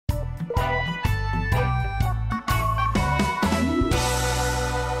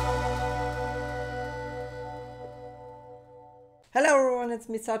everyone, it's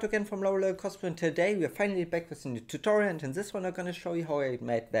me Sato again from Cosplay, and today we are finally back with a new tutorial, and in this one I'm gonna show you how I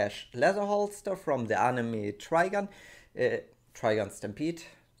made Vash leather holster from the anime Trigun Stampede.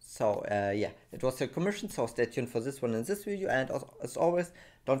 So yeah, it was a commission, so stay tuned for this one in this video, and as always,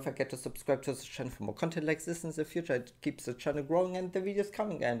 don't forget to subscribe to the channel for more content like this in the future. It keeps the channel growing and the videos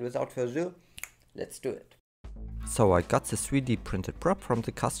coming, and without further ado, let's do it. So I got the 3D printed prop from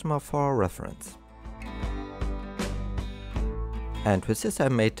the customer for reference. And with this I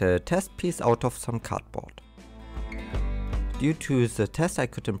made a test piece out of some cardboard. Due to the test I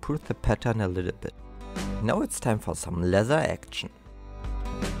could improve the pattern a little bit. Now it's time for some leather action.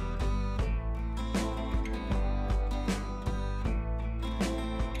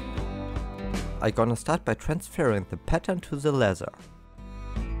 I'm gonna start by transferring the pattern to the leather.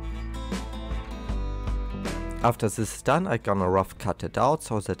 After this is done, I'm gonna rough cut it out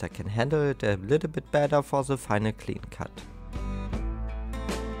so that I can handle it a little bit better for the final clean cut.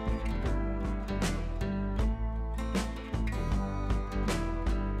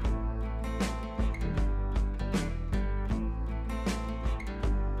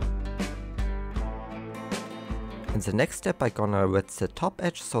 In the next step I'm gonna wet the top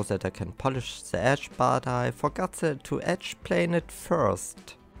edge so that I can polish the edge, but I forgot to edge plane it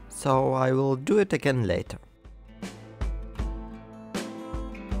first, so I will do it again later.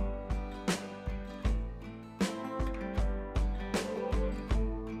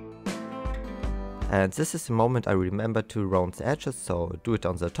 And this is the moment I remember to round the edges, so do it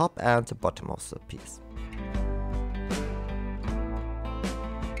on the top and the bottom of the piece.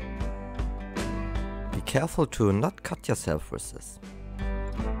 Be careful to not cut yourself with this.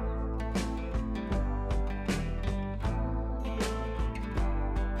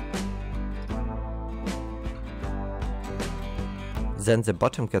 Then the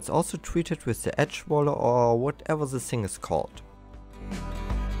bottom gets also treated with the edge roller or whatever the thing is called.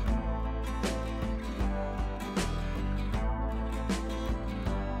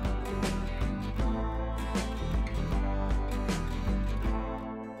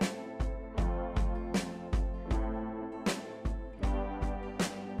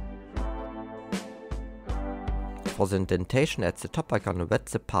 For the indentation at the top I'm gonna wet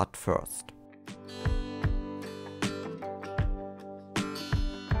the part first.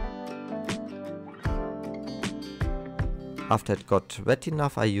 After it got wet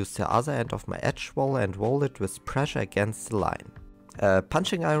enough, I used the other end of my edge roller and roll it with pressure against the line. A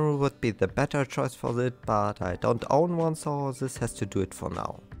punching iron would be the better choice for it, but I don't own one, so this has to do it for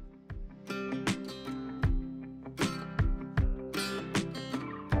now.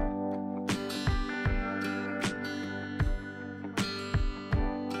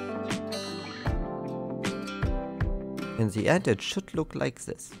 In the end it should look like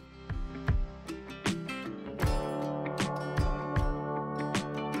this.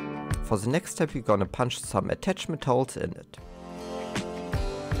 For the next step we're gonna punch some attachment holes in it.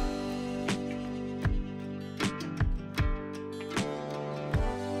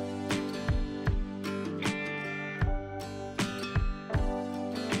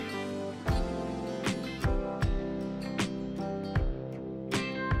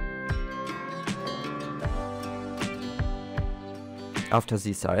 After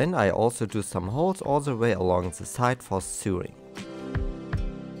these are in, I also do some holes all the way along the side for sewing.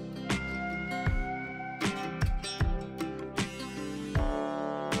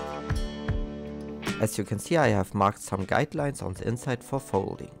 As you can see, I have marked some guidelines on the inside for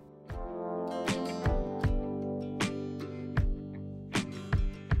folding.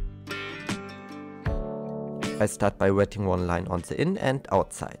 I start by wetting one line on the in and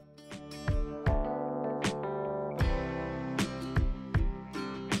outside.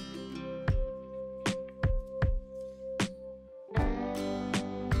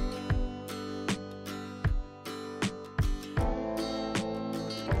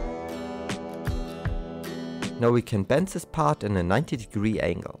 Now we can bend this part in a 90-degree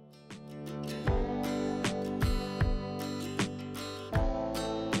angle.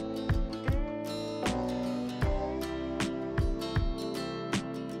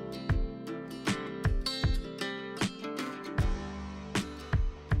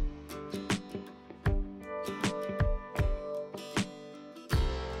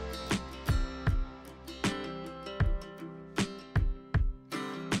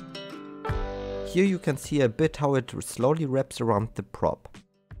 Here you can see a bit how it slowly wraps around the prop.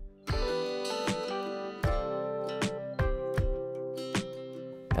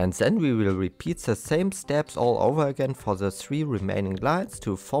 And then we will repeat the same steps all over again for the 3 remaining lines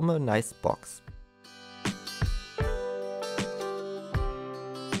to form a nice box.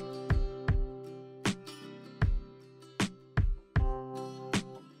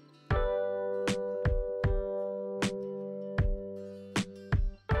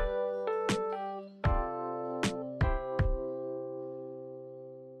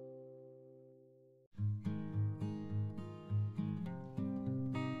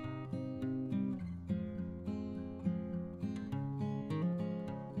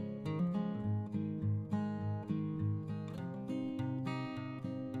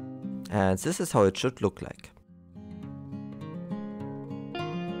 And this is how it should look like.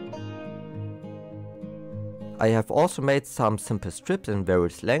 I have also made some simple strips in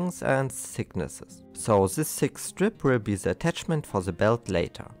various lengths and thicknesses. So this thick strip will be the attachment for the belt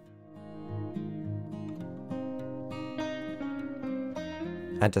later.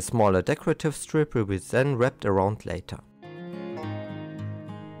 And a smaller decorative strip will be then wrapped around later.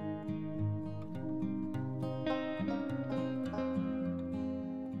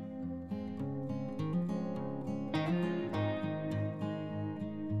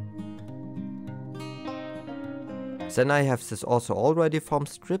 Then I have this also already formed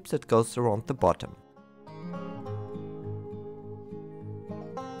strip that goes around the bottom.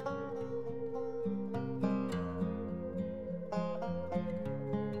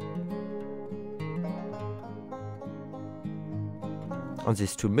 On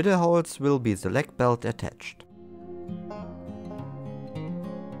these two middle holes will be the leg belt attached.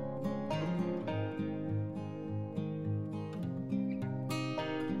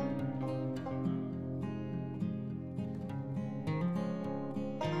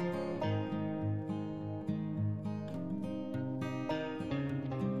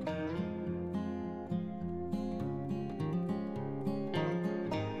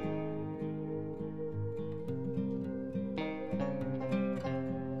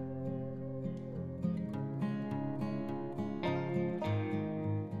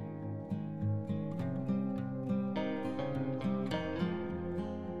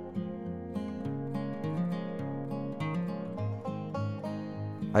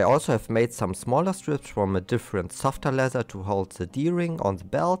 I also have made some smaller strips from a different softer leather to hold the D-ring on the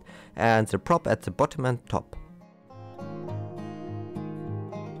belt and the prop at the bottom and top.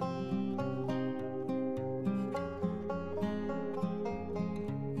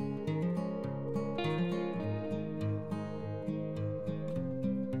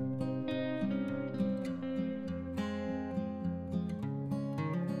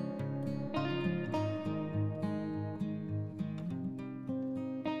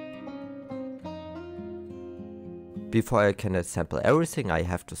 Before I can assemble everything, I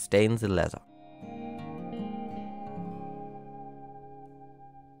have to stain the leather.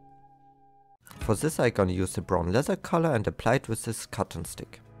 For this I'm gonna use the brown leather color and apply it with this cotton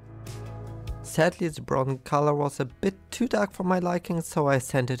stick. Sadly, the brown color was a bit too dark for my liking, so I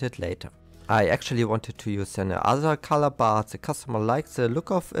sanded it later. I actually wanted to use another color, but the customer liked the look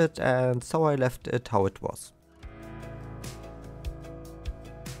of it, and so I left it how it was.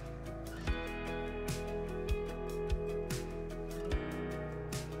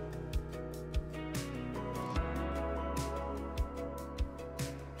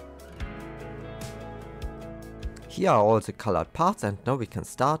 Here are all the colored parts, and now we can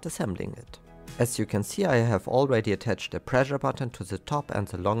start assembling it. As you can see, I have already attached a pressure button to the top and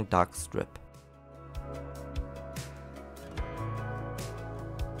the long dark strip.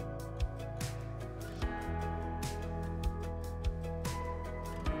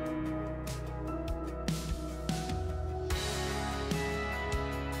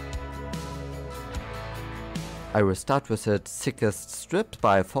 I will start with the thickest strip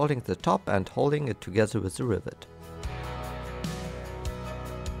by folding the top and holding it together with a rivet.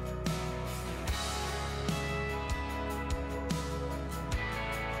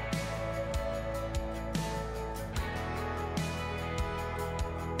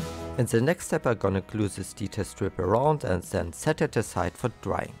 In the next step I'm gonna glue this detail strip around and then set it aside for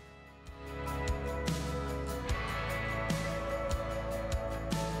drying.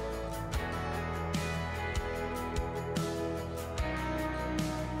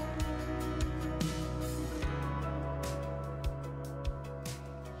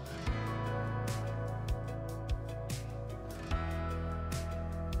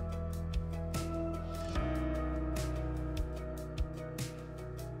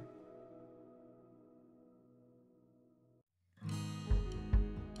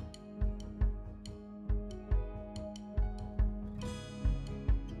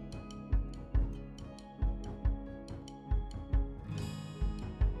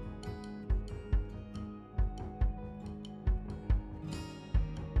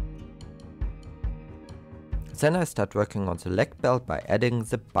 Then I start working on the leg belt by adding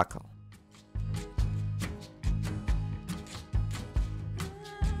the buckle.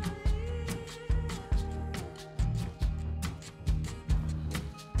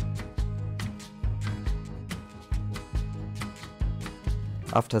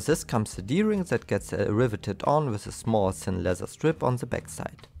 After this comes the D-ring that gets riveted on with a small thin leather strip on the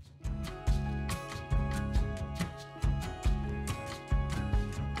backside.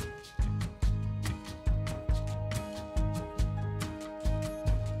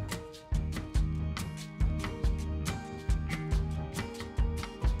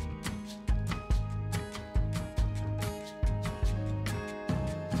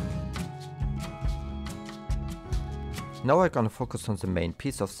 Now we're gonna focus on the main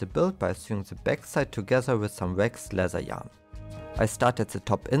piece of the build by sewing the backside together with some waxed leather yarn. I start at the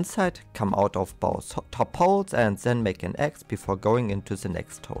top inside, come out of both top holes and then make an X before going into the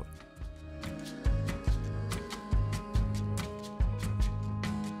next hole.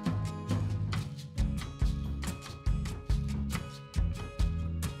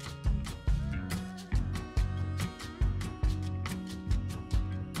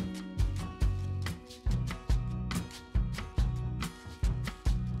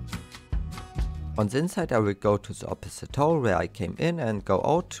 On the inside I will go to the opposite hole where I came in and go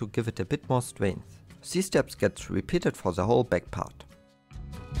out to give it a bit more strength. These steps get repeated for the whole back part.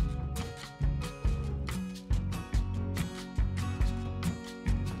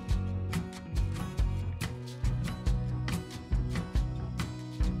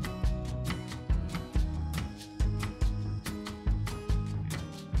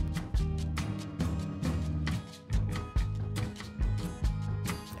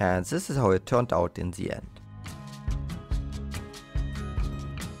 And this is how it turned out in the end.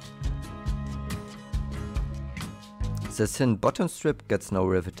 The thin bottom strip gets now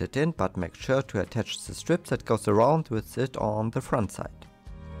riveted in, but make sure to attach the strip that goes around with it on the front side.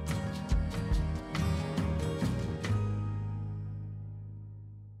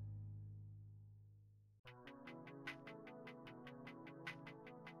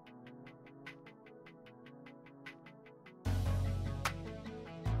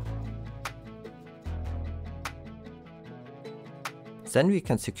 Then we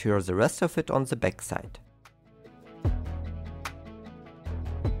can secure the rest of it on the back side.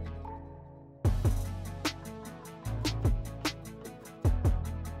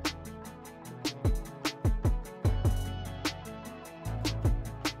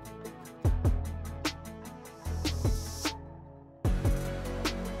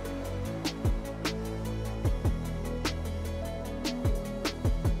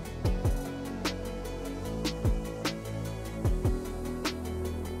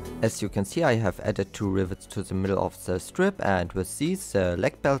 As you can see, I have added 2 rivets to the middle of the strip, and with these the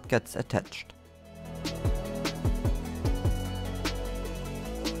leg belt gets attached.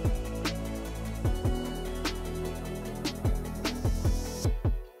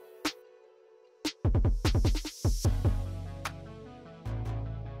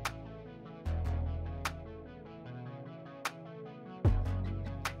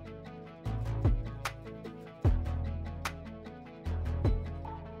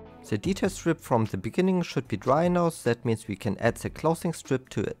 The detail strip from the beginning should be dry now, so that means we can add the closing strip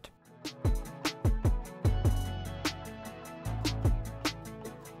to it.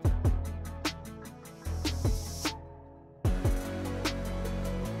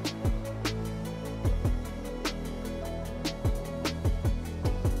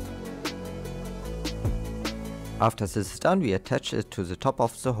 After this is done, we attach it to the top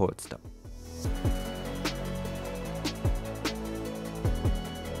of the holster.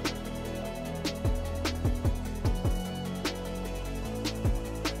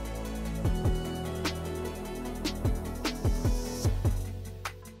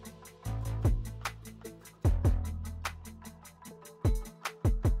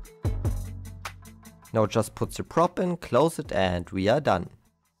 Now just put the prop in, close it, and we are done.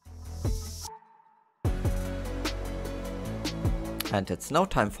 And it's now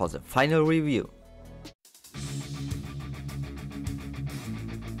time for the final review.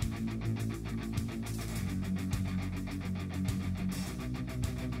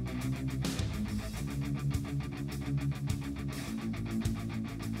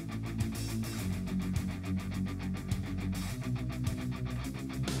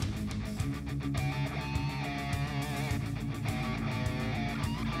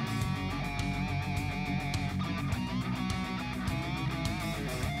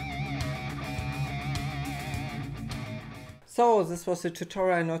 So this was the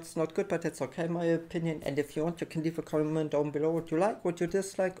tutorial. I know it's not good, but it's okay in my opinion. And if you want, you can leave a comment down below what you like, what you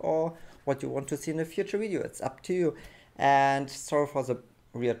dislike, or what you want to see in a future video. It's up to you. And sorry for the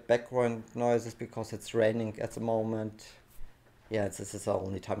weird background noises because it's raining at the moment. Yeah, this is the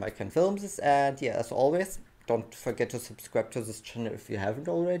only time I can film this. And yeah, as always, don't forget to subscribe to this channel if you haven't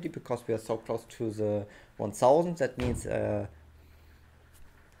already, because we are so close to the 1000. That means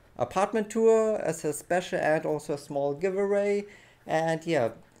apartment tour as a special and also a small giveaway. And yeah,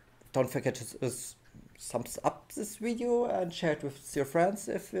 don't forget to thumbs up this video and share it with your friends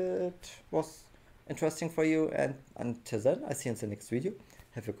if it was interesting for you. And until then, I see you in the next video.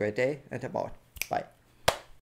 Have a great day and I'm out. Bye.